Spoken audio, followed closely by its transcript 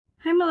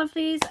my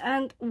lovelies,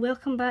 and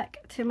welcome back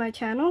to my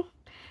channel.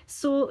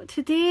 So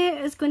today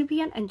is going to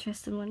be an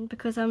interesting one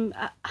because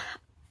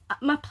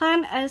my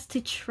plan is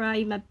to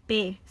try my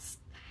best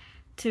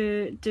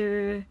to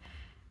do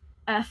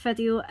a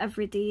video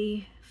every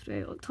day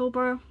throughout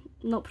October.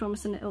 Not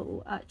promising it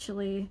will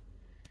actually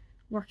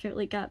work out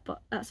like that,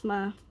 but that's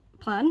my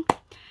plan.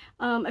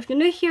 If you're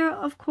new here,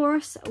 of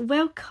course,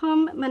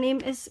 welcome. My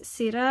name is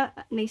Sarah.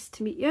 Nice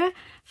to meet you.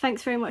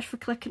 Thanks very much for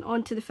clicking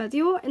onto the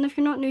video. And if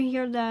you're not new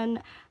here,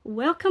 then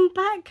welcome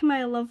back,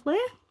 my lovely.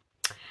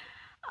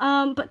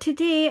 But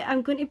today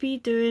I'm going to be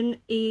doing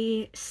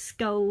a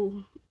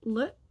skull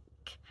look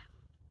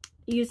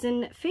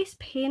using face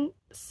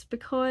paints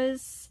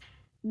because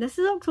this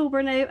is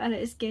October now and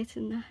it is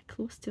getting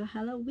close to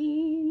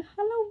Halloween.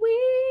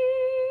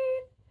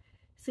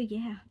 So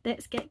yeah,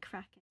 let's get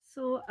cracking.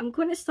 So I'm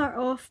going to start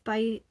off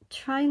by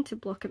trying to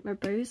block out my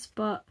brows,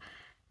 but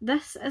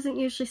this isn't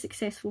usually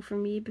successful for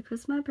me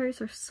because my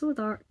brows are so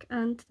dark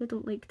and they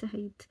don't like to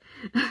hide.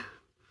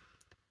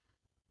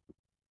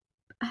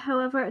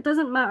 However, it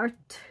doesn't matter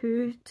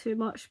too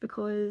much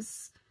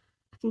because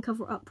I can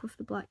cover up with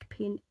the black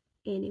paint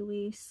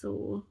anyway,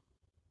 so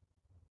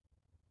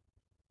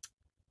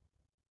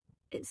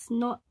it's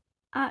not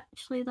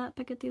actually that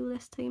big a deal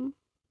this time.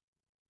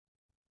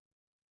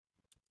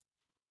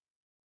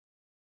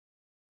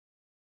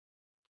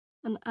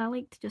 And I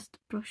like to just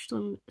brush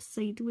them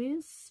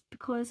sideways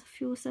because I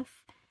feel as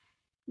if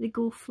they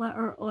go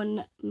flatter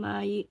on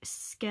my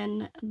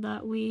skin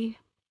that way.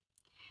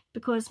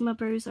 Because my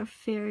brows are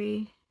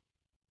very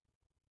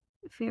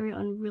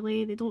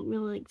unruly, they don't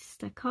really like to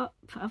stick up.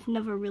 I've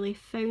never really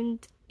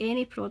found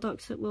any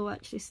products that will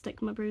actually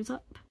stick my brows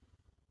up,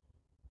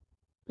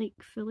 like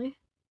fully.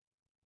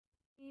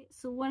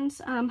 So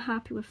once I'm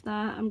happy with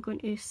that, I'm going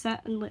to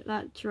sit and let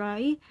that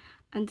dry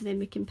and then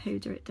we can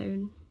powder it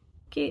down.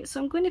 Okay,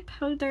 so I'm going to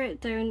powder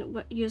it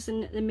down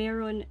using the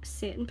Mehron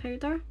setting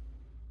powder.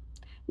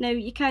 Now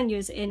you can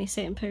use any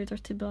setting powder,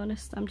 to be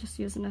honest. I'm just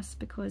using this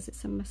because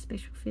it's in my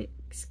special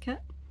effects kit.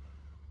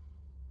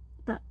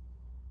 That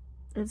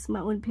is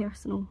my own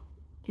personal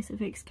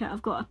effects kit.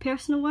 I've got a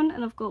personal one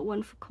and I've got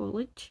one for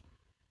college.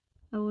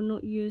 I will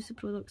not use the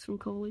products from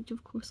college,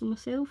 of course, on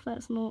myself.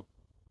 That's not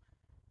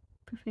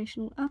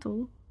professional at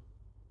all.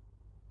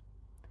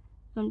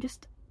 I'm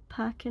just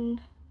packing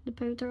the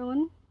powder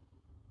on.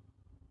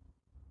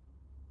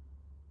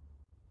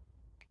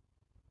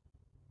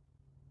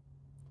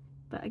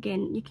 But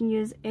again, you can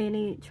use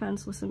any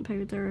translucent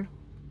powder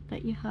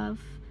that you have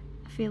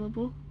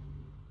available.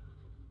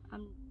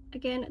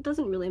 Again, it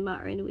doesn't really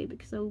matter anyway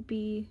because I'll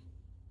be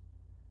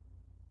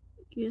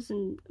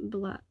using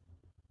black.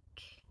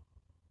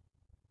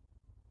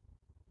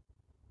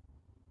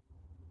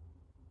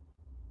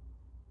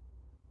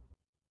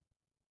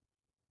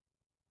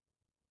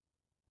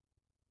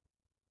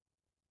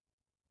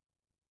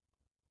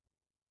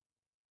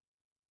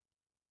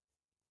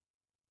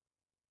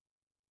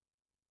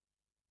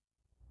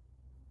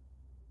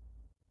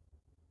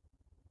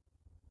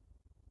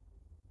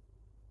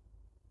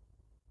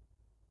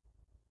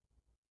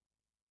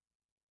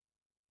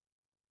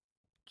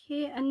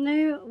 Okay, and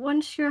now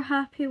once you're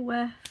happy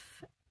with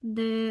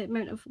the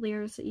amount of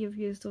layers that you've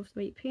used of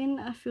the white paint,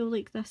 I feel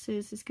like this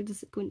is as good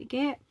as it's going to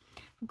get.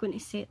 I'm going to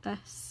set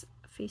this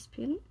face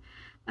paint.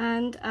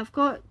 And I've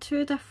got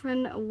two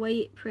different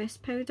white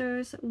pressed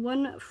powders,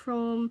 one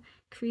from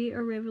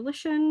Creator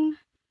Revolution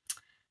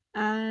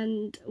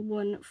and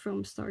one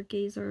from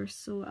Stargazer,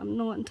 so I'm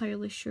not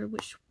entirely sure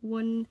which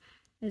one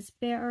is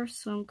better,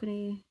 so I'm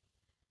going to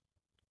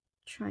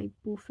try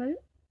both out.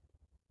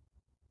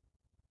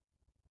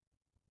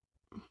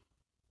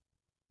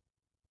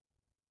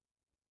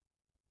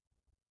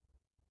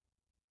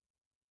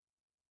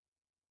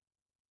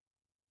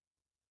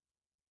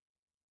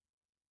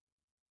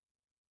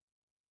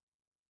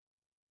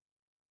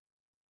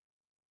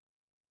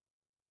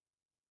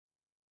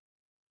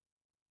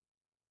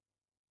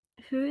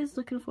 Who is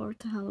looking forward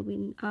to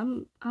Halloween?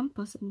 I'm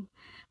buzzing.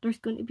 There's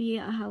going to be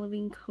a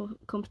Halloween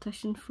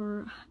competition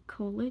for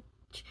college,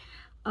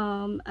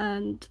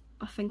 and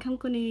I think I'm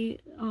going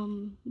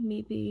to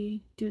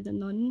maybe do the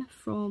nun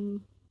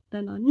from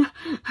The Nun.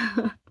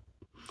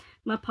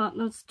 My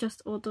partner's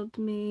just ordered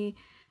me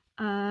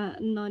a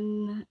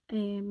nun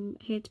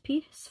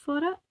headpiece for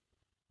it.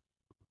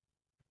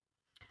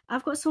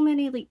 I've got so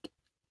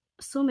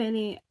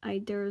many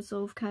ideas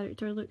of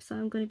character looks that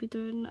I'm going to be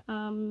doing.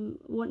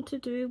 Want to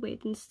do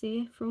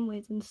Wednesday from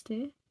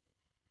Wednesday.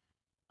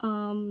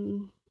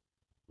 You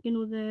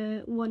know,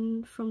 the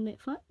one from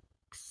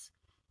Netflix.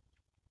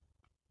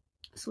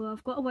 So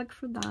I've got a wig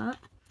for that.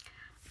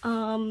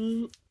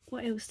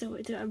 What else do I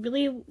want to do? I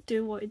really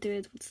do want to do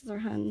Edward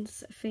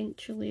Scissorhands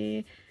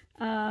eventually.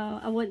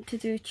 I want to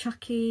do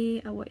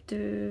Chucky. I want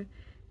to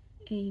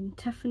do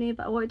Tiffany,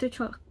 but I want to do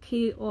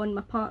Chucky on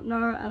my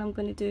partner, and I'm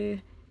going to do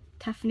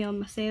Tiffany on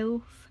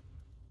myself.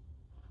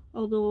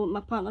 Although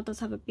my partner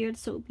does have a beard,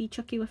 so it'll be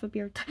Chucky with a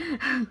beard.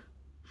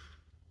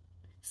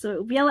 So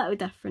it'll be a little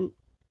different.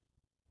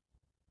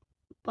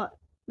 But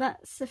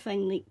that's the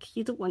thing, like,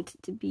 you don't want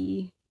it to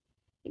be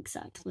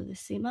exactly the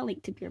same. I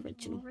like to be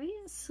original. Right,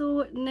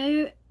 so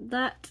now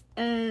that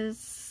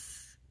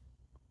is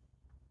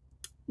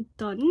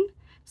done.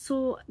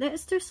 So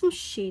let's do some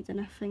shading,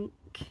 I think.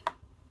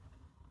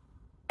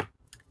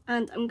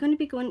 And I'm going to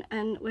be going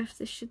in with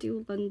the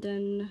Studio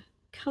London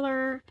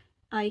Colour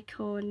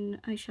Icon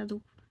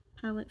eyeshadow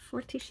palette,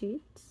 40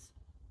 shades.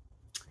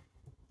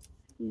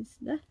 Use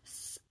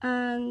this,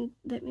 and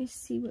let me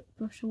see what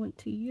brush I want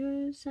to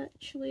use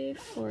actually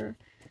for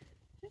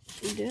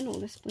doing all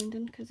this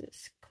blending, because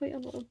it's quite a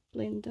lot of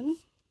blending.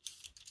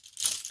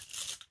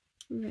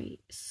 Right,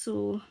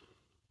 so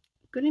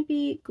I'm going to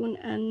be going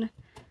in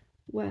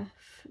with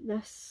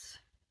this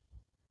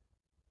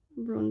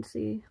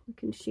bronzy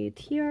looking shade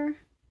here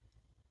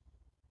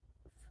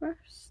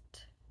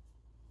first.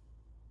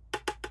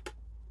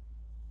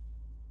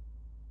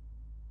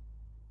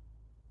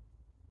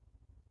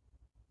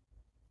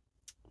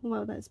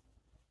 Wow, that's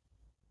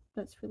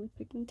really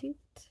pigmented.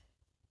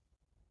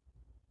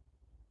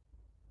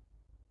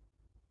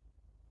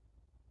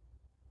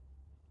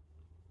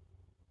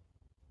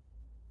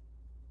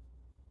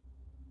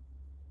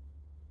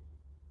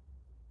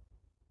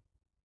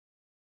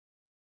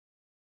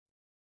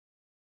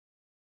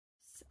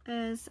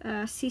 Is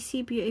a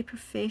CC Beauty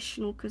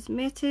Professional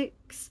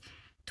Cosmetics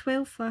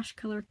 12 flash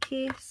colour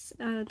case,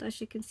 and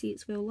as you can see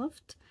it's well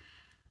loved.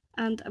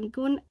 And I'm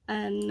going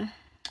in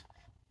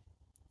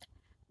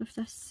with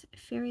this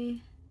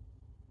very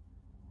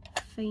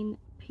fine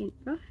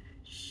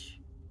paintbrush.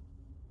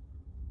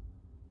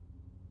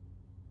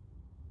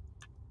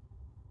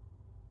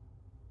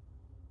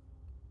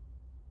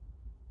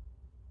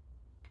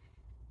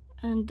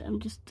 And I'm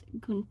just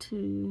going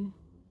to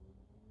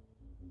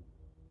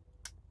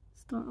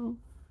start off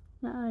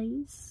the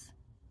eyes.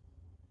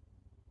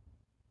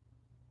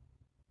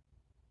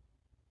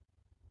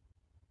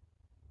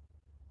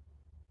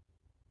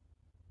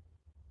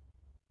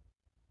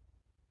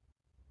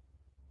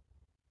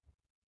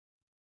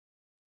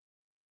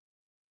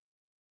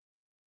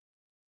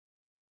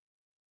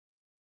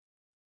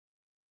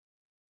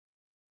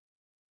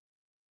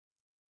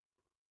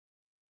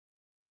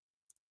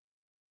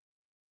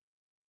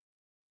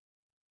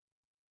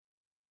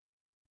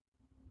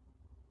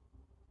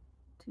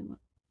 Too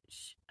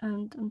much.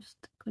 And I'm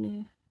just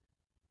going to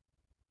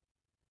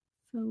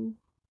fill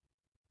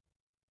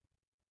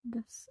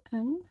this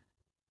in.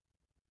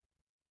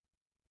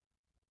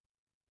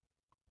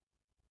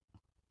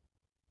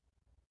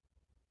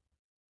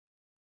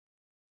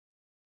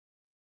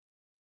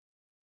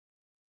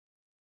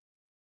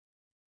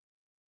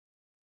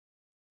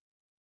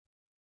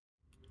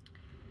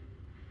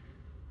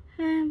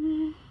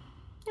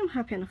 I'm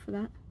happy enough with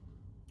that.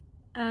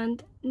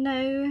 And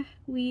now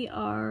we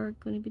are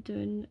going to be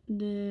doing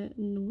the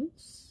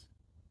nose.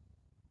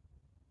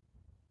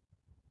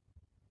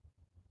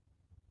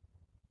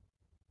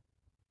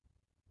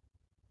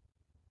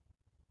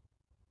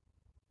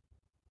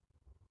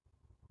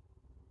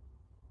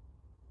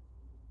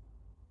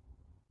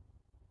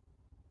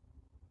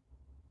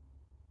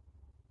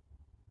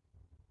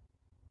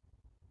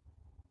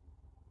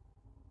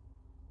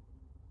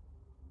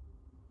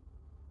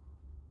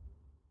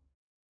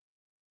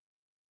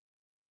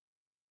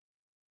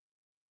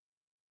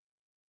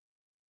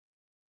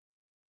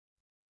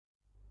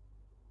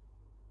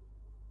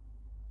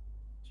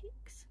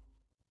 Cheeks.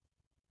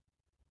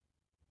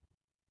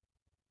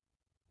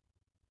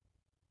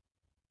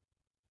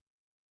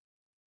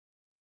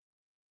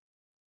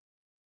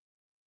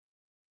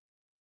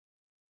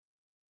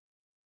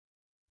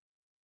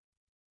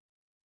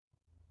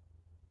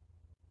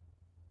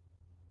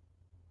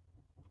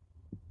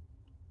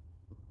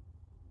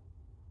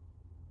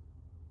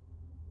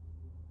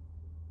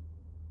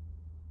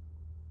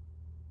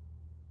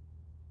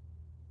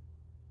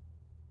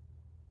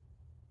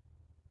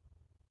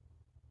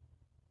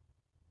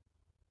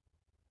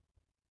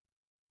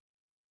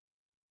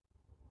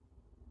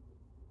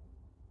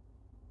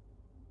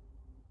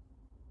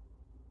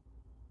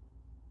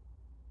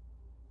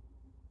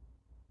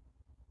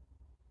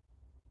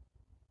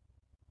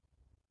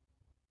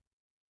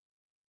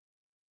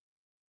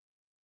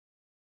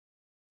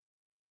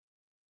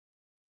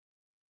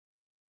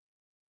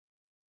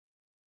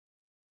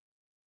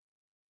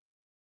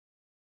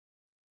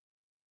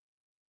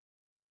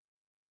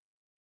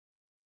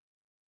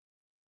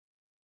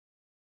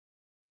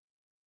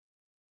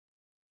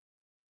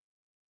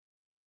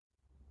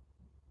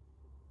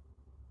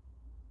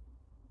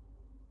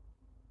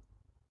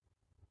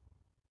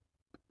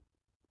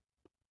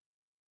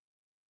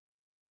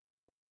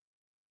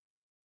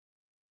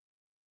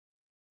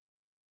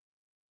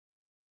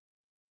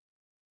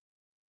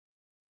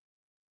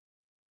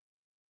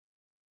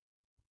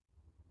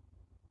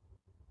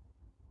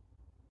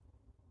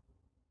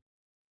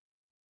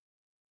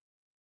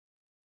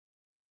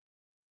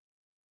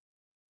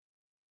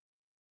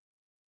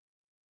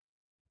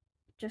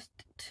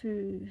 Just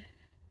to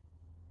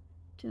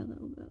do a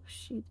little bit of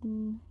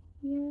shading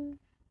here.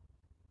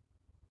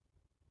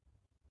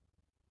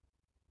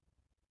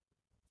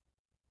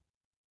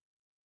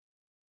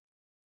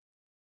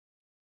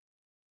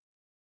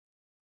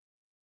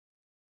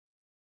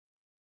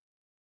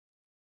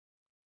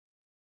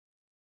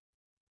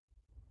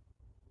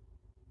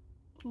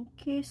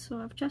 Okay, so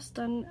I've just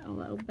done a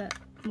little bit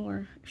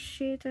more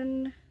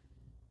shading,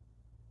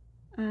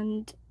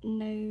 and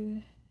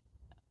now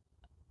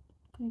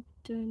I'm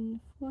doing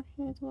the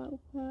forehead a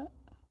little bit.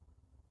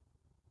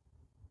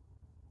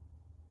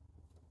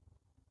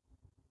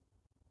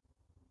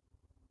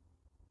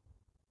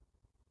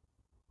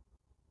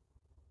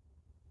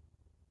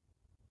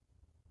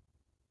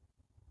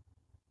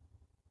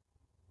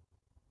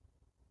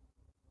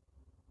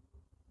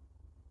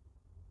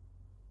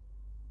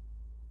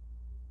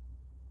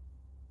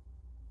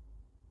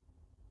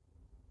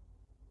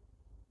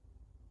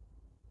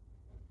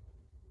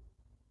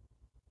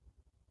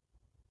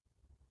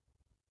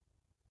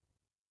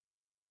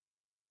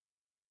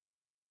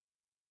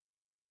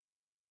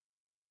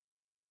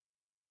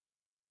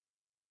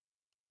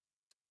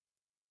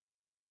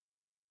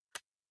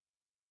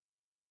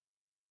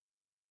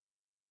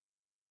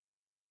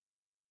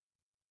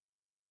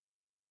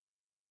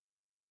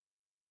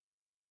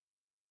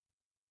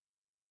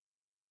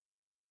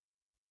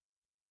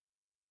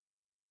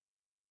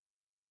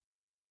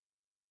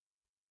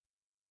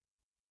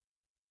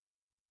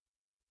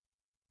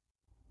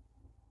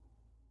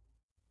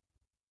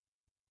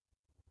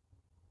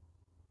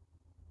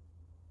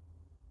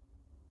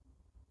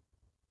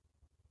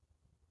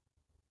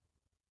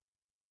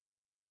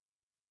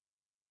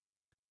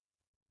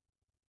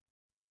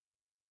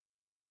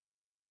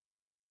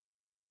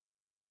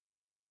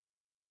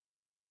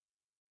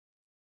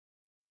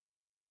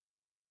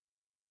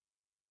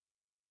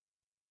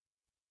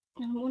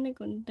 And I'm only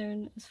going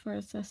down as far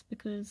as this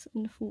because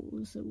in the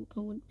photos I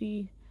wouldn't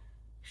be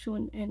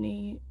showing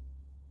any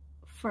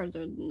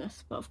further than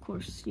this, but of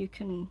course you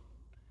can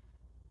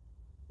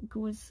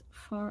go as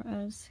far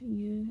as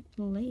you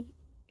like.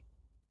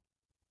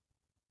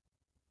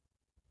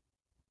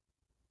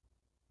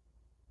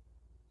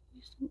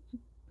 Using a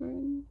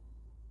burn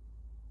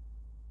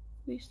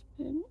face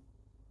pen.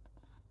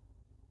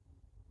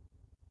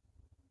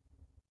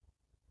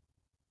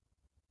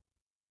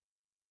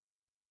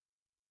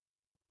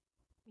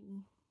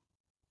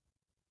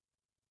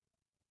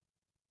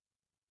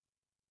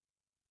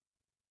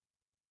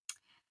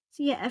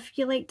 So yeah, if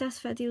you like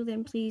this video,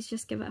 then please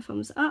just give it a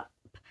thumbs up,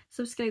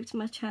 subscribe to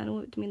my channel,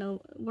 it would mean a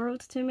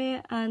world to me,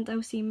 and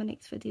I'll see you in my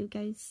next video,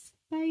 guys.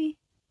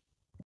 Bye!